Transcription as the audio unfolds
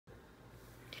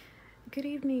Good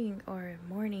evening or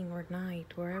morning or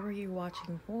night, wherever you're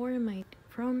watching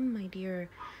from my dear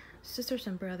sisters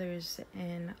and brothers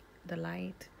in the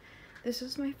light. This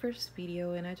is my first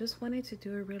video and I just wanted to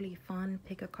do a really fun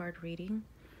pick a card reading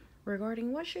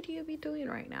regarding what should you be doing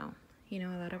right now. A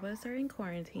lot of us are in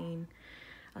quarantine.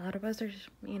 A lot of us are,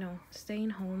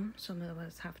 staying home. Some of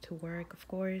us have to work, of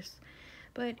course.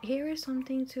 But here is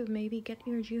something to maybe get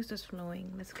your juices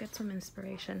flowing. Let's get some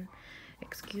inspiration.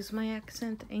 Excuse my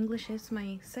accent. English is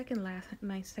my second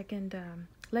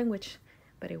language,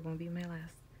 but it won't be my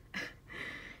last.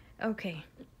 Okay,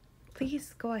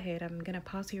 please go ahead. I'm gonna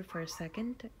pause here for a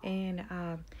second and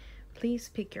please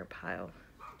pick your pile.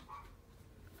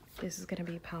 This is gonna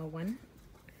be pile 1,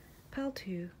 pile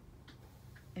 2,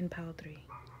 and pile 3.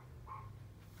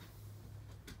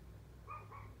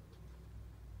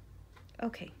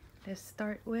 Okay, let's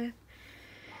start with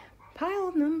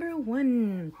pile number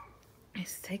 1.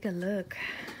 Let's take a look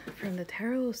from the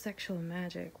Tarot Sexual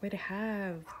Magic. We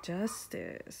have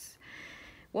Justice.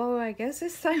 Well, I guess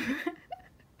it's time.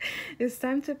 It's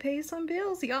time to pay some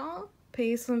bills, y'all.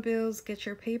 Pay some bills. Get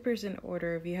your papers in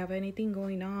order. If you have anything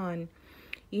going on,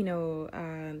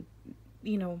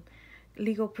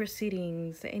 legal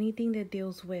proceedings, anything that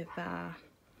deals with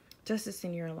justice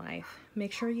in your life,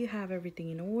 make sure you have everything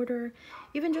in order.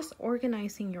 Even just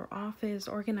organizing your office,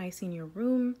 organizing your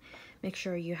room, make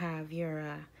sure you have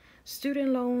your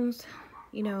student loans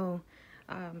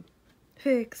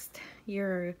fixed,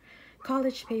 your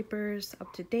college papers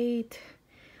up to date.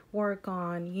 Work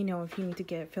on if you need to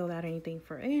get filled out anything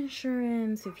for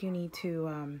insurance, if you need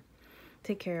to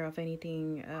take care of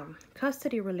anything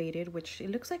custody related, which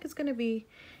it looks like it's gonna be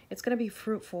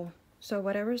fruitful. So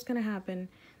whatever is gonna happen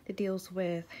that deals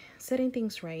with setting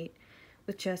things right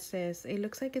with justice, it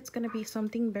looks like it's gonna be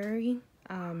something very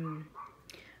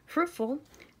fruitful.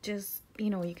 Just you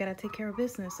gotta take care of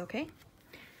business, okay?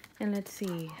 And let's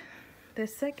see, the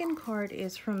second card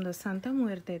is from the Santa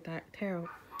Muerte Tarot,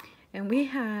 and we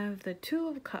have the Two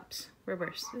of Cups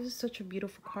reversed. This is such a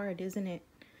beautiful card, isn't it?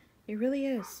 It really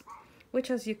is,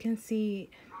 which, as you can see,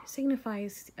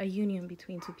 signifies a union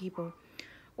between two people.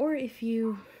 Or if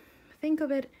you think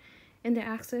of it in the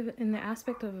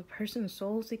aspect of a person's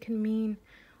souls, it can mean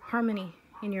harmony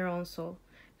in your own soul,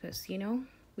 because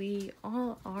we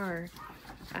all are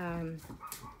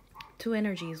two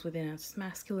energies within us,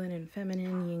 masculine and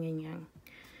feminine, yin and yang.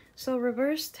 So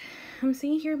reversed, I'm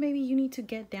seeing here maybe you need to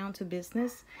get down to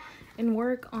business and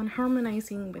work on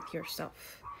harmonizing with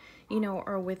yourself,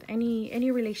 or with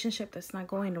any relationship that's not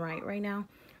going right now.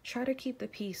 Try to keep the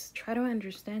peace. Try to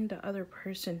understand the other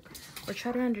person, or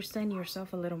try to understand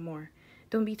yourself a little more.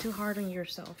 Don't be too hard on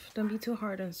yourself. Don't be too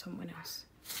hard on someone else,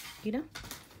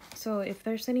 So if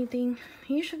there's anything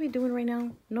you should be doing right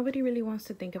now, nobody really wants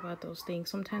to think about those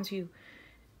things. Sometimes you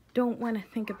don't want to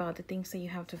think about the things that you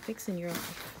have to fix in your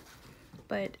life.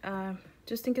 But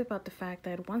just think about the fact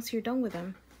that once you're done with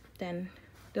them, then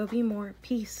there'll be more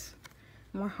peace,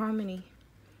 more harmony,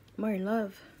 more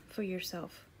love for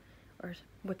yourself or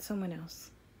with someone else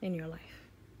in your life.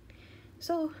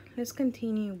 So let's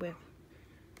continue with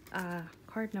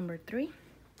card number 3.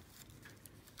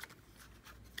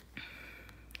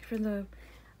 For the,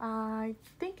 I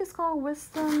think it's called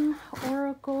Wisdom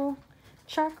Oracle,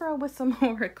 Chakra Wisdom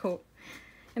Oracle.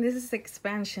 And this is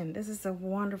expansion. This is a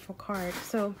wonderful card.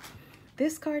 So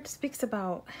this card speaks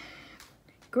about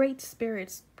great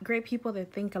spirits, great people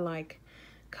that think alike,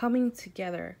 coming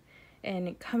together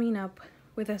and coming up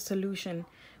with a solution,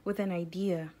 with an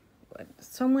idea.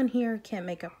 Someone here can't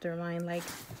make up their mind. Like,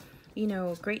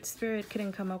 great spirit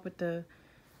couldn't come up with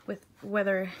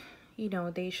whether,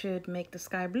 they should make the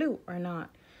sky blue or not.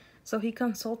 So he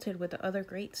consulted with the other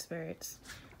great spirits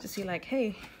to see like,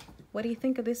 hey, what do you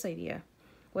think of this idea?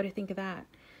 What do you think of that?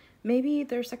 Maybe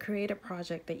there's a creative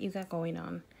project that you got going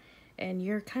on and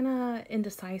you're kind of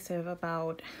indecisive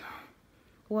about,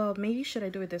 well, maybe should I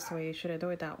do it this way? Should I do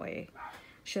it that way?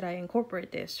 Should I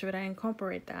incorporate this? Should I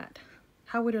incorporate that?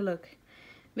 How would it look?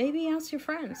 Maybe ask your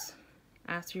friends,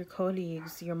 ask your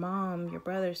colleagues, your mom, your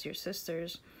brothers, your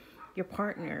sisters, your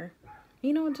partner,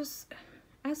 just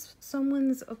ask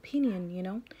someone's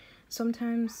opinion,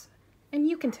 sometimes, and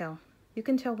you can tell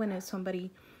when it's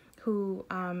somebody who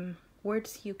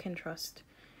words you can trust,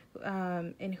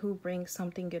 and who brings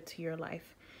something good to your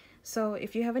life. So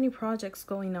if you have any projects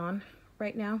going on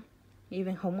right now,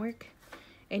 even homework,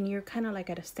 and you're kind of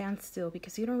like at a standstill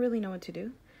because you don't really know what to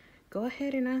do, go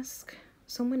ahead and ask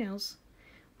someone else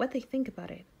what they think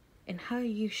about it and how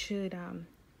you should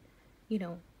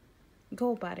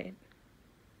go about it.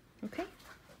 Okay,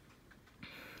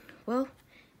 well,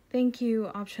 thank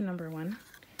you, option number 1,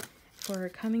 for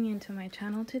coming into my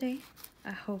channel today.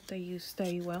 I hope that you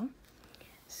stay well,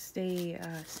 stay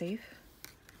safe,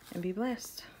 and be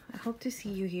blessed. I hope to see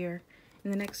you here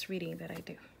in the next reading that I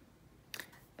do.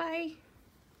 Bye.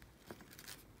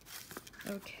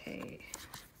 Okay.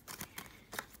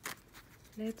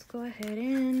 Let's go ahead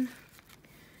and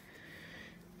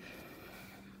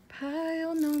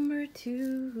pile number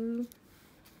 2.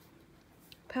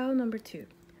 Pile number 2.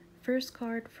 First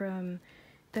card from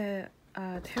the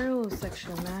Tarot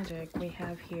Sexual Magic we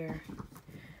have here.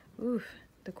 Oof,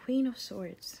 the Queen of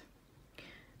Swords.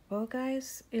 Well,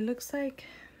 guys, it looks like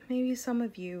maybe some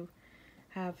of you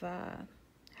have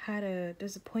had a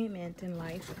disappointment in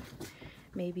life.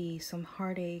 Maybe some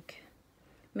heartache.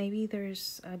 Maybe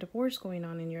there's a divorce going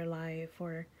on in your life,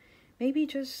 or maybe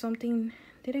just something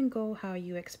didn't go how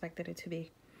you expected it to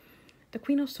be. The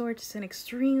Queen of Swords is an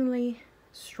extremely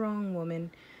strong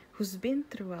woman who's been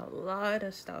through a lot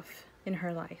of stuff in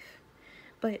her life.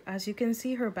 But as you can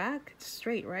see, her back, it's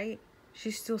straight, right?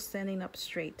 She's still standing up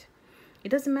straight. It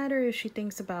doesn't matter if she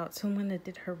thinks about someone that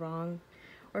did her wrong,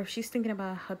 or if she's thinking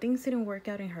about how things didn't work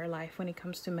out in her life when it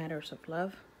comes to matters of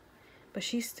love. But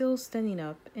she's still standing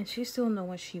up, and she still knows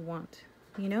what she wants,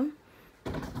 you know?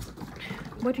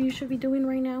 What you should be doing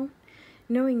right now?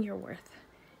 Knowing your worth.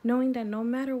 Knowing that no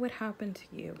matter what happened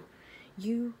to you,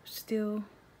 you still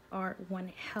are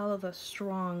one hell of a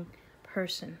strong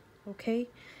person, okay?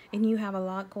 And you have a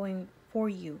lot going for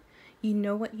you. You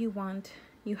know what you want.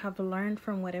 You have learned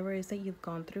from whatever it is that you've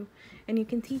gone through, and you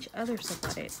can teach others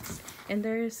about it. And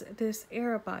there's this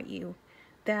air about you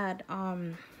that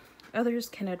others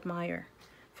can admire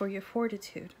for your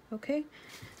fortitude, okay?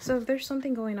 So if there's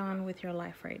something going on with your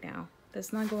life right now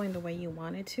that's not going the way you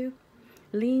want it to,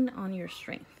 lean on your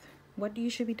strength. What you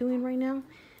should be doing right now?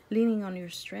 Leaning on your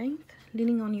strength,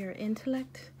 leaning on your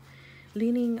intellect,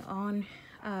 leaning on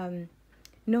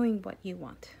knowing what you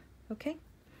want, okay?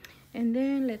 And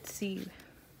then let's see,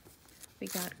 we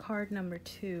got card number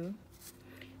 2,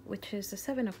 which is the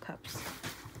 7 of Cups.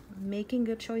 Making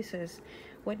good choices.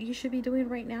 What you should be doing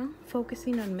right now,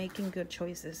 focusing on making good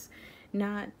choices,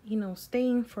 not, you know,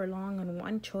 staying for long on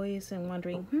one choice and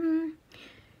wondering,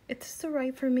 is this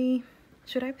right for me?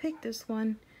 Should I pick this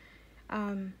one?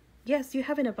 Yes, you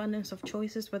have an abundance of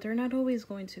choices, but they're not always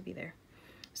going to be there.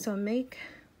 So make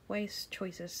wise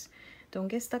choices. Don't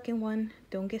get stuck in one.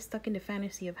 Don't get stuck in the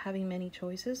fantasy of having many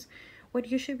choices. What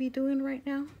you should be doing right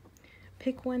now,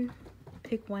 pick one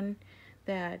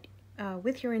that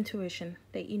with your intuition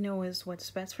that you know is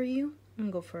what's best for you,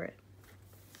 and go for it.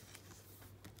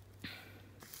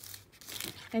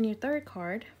 And your third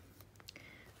card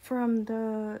from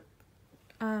the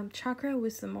Chakra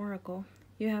Wisdom Oracle,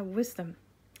 you have Wisdom.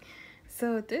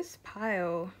 So this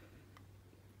pile,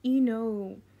 you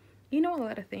know a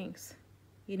lot of things.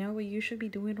 You know what you should be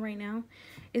doing right now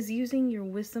is using your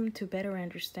wisdom to better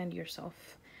understand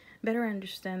yourself, better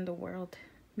understand the world.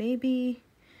 Maybe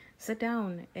sit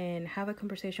down and have a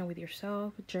conversation with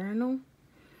yourself, journal,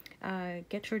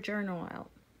 get your journal out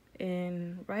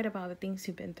and write about the things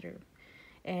you've been through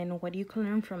and what you can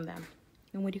learn from them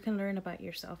and what you can learn about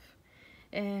yourself.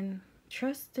 And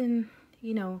trust in,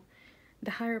 you know,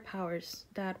 the higher powers,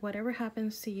 that whatever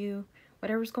happens to you,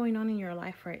 whatever's going on in your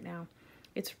life right now,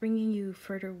 it's bringing you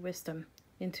further wisdom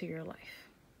into your life.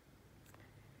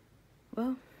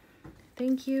 Well,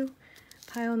 thank you,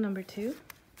 pile number 2,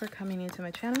 for coming into my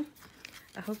channel.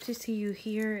 I hope to see you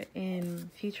here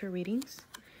in future readings.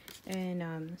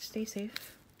 And stay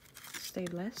safe, stay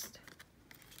blessed.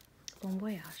 Bon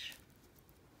voyage.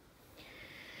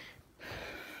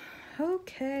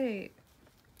 Okay,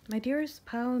 my dearest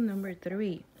pile number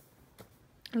 3.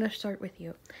 Let's start with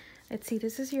you. Let's see,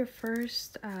 this is your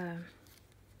first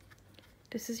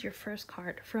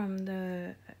card from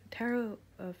the Tarot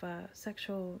of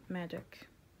Sexual Magic.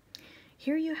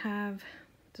 Here you have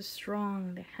the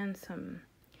strong, the handsome,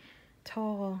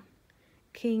 tall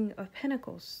King of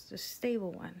Pentacles, the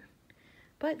stable one.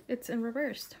 But it's in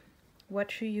reverse. What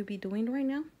should you be doing right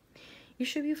now? You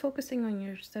should be focusing on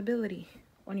your stability,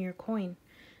 on your coin.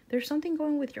 There's something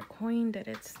going with your coin that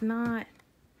it's not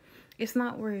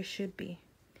where it should be.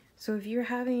 So if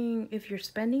you're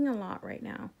spending a lot right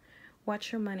now,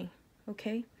 watch your money,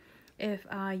 okay? If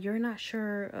you're not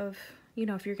sure of, you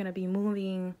know, if you're going to be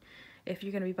moving, if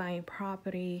you're going to be buying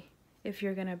property, if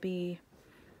you're going to be,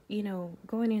 you know,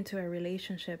 going into a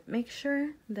relationship, make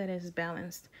sure that it's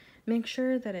balanced. Make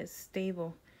sure that it's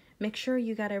stable. Make sure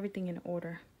you got everything in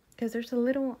order, because there's a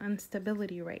little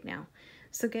instability right now.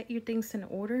 So get your things in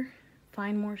order,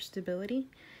 find more stability,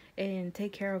 and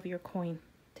take care of your coin.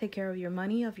 Take care of your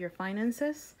money, of your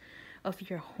finances, of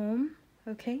your home,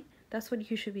 okay? That's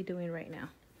what you should be doing right now.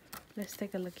 Let's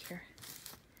take a look here.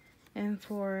 And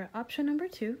for option number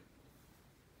 2,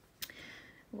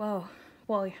 well,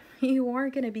 you are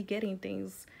going to be getting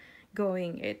things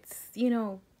going. It's,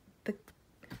 the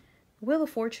Wheel of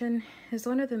Fortune is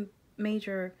one of the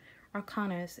major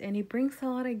arcanas, and it brings a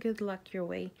lot of good luck your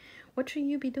way. What should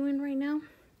you be doing right now?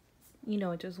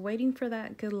 Just waiting for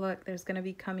that good luck there's going to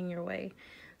be coming your way.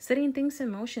 Setting things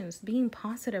in motions, being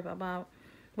positive about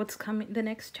what's coming, the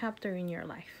next chapter in your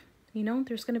life.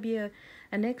 There's going to be a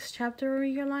next chapter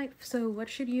in your life. So what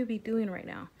should you be doing right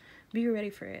now? Be ready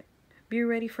for it. Be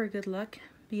ready for good luck.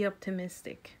 Be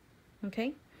optimistic.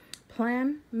 Okay?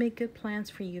 Make good plans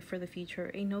for you for the future.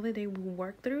 And know that they will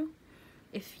work through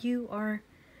if you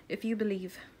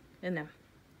believe in them.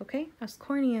 Okay? As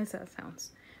corny as that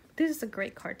sounds. This is a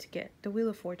great card to get. The Wheel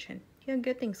of Fortune. You have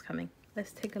good things coming.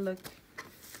 Let's take a look.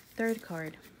 Third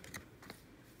card.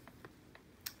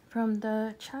 From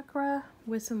the Chakra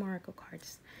Wisdom Oracle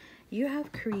cards, you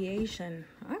have creation.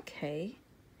 Okay.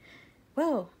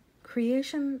 Well,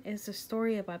 creation is a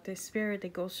story about this spirit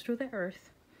that goes through the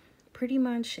earth, pretty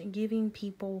much giving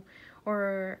people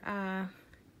or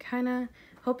kind of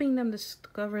helping them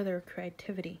discover their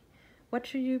creativity. What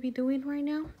should you be doing right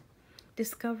now?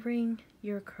 Discovering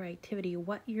your creativity,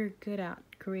 what you're good at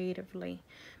creatively.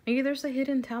 Maybe there's a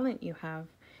hidden talent you have.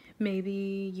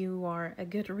 Maybe you are a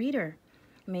good reader.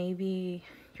 Maybe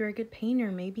you're a good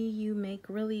painter. Maybe you make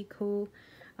really cool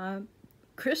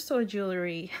crystal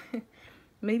jewelry.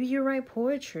 Maybe you write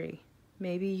poetry.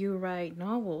 Maybe you write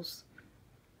novels.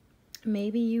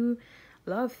 Maybe you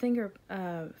love finger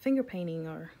painting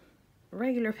or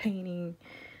regular painting,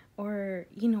 or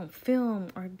film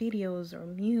or videos or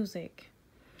music.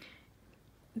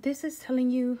 This is telling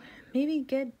you, maybe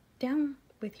get down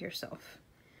with yourself.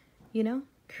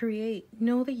 Create.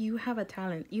 Know that you have a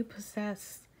talent. You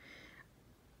possess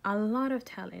a lot of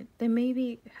talent that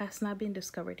maybe has not been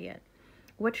discovered yet.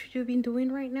 What should you be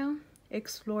doing right now?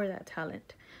 Explore that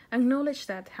talent. Acknowledge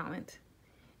that talent.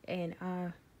 And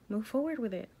move forward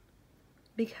with it.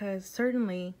 Because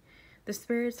certainly the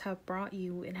spirits have brought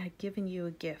you and have given you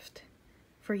a gift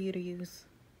for you to use.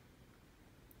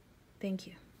 Thank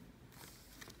you.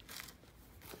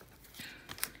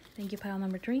 Thank you, pile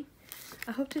number 3.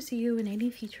 I hope to see you in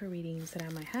any future readings that I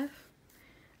might have.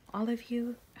 All of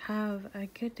you have a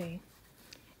good day.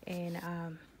 And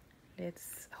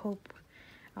let's hope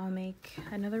I'll make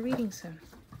another reading soon.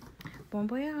 Bon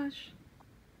voyage.